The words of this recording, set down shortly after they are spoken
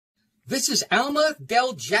This is Alma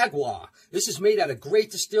del Jaguar. This is made at a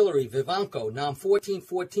great distillery, Vivanco, NOM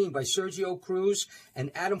 1414 by Sergio Cruz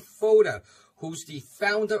and Adam Foda, who's the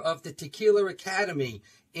founder of the Tequila Academy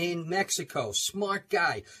in Mexico. Smart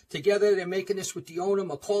guy. Together, they're making this with the owner,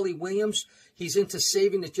 Macaulay Williams. He's into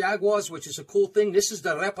saving the Jaguars, which is a cool thing. This is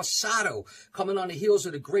the Reposado, coming on the heels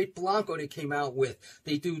of the great Blanco they came out with.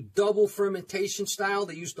 They do double fermentation style.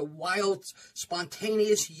 They use the wild,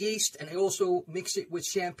 spontaneous yeast, and they also mix it with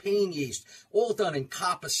champagne yeast. All done in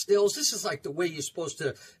copper stills. This is like the way you're supposed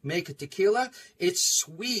to make a tequila. It's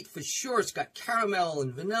sweet for sure. It's got caramel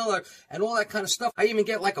and vanilla and all that kind of stuff. I even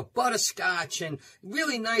get like a butterscotch and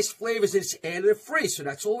really nice flavors. It's additive free, so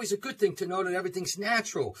that's always a good thing to know that everything's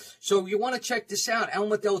natural. So you want to check this out,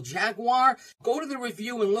 Alma del Jaguar. Go to the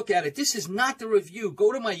review and look at it. This is not the review.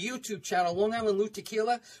 Go to my YouTube channel, Long Island Lou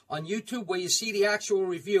Tequila, on YouTube, where you see the actual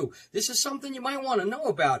review. This is something you might want to know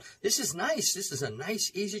about. This is nice. This is a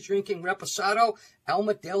nice, easy drinking Reposado,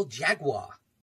 Alma del Jaguar.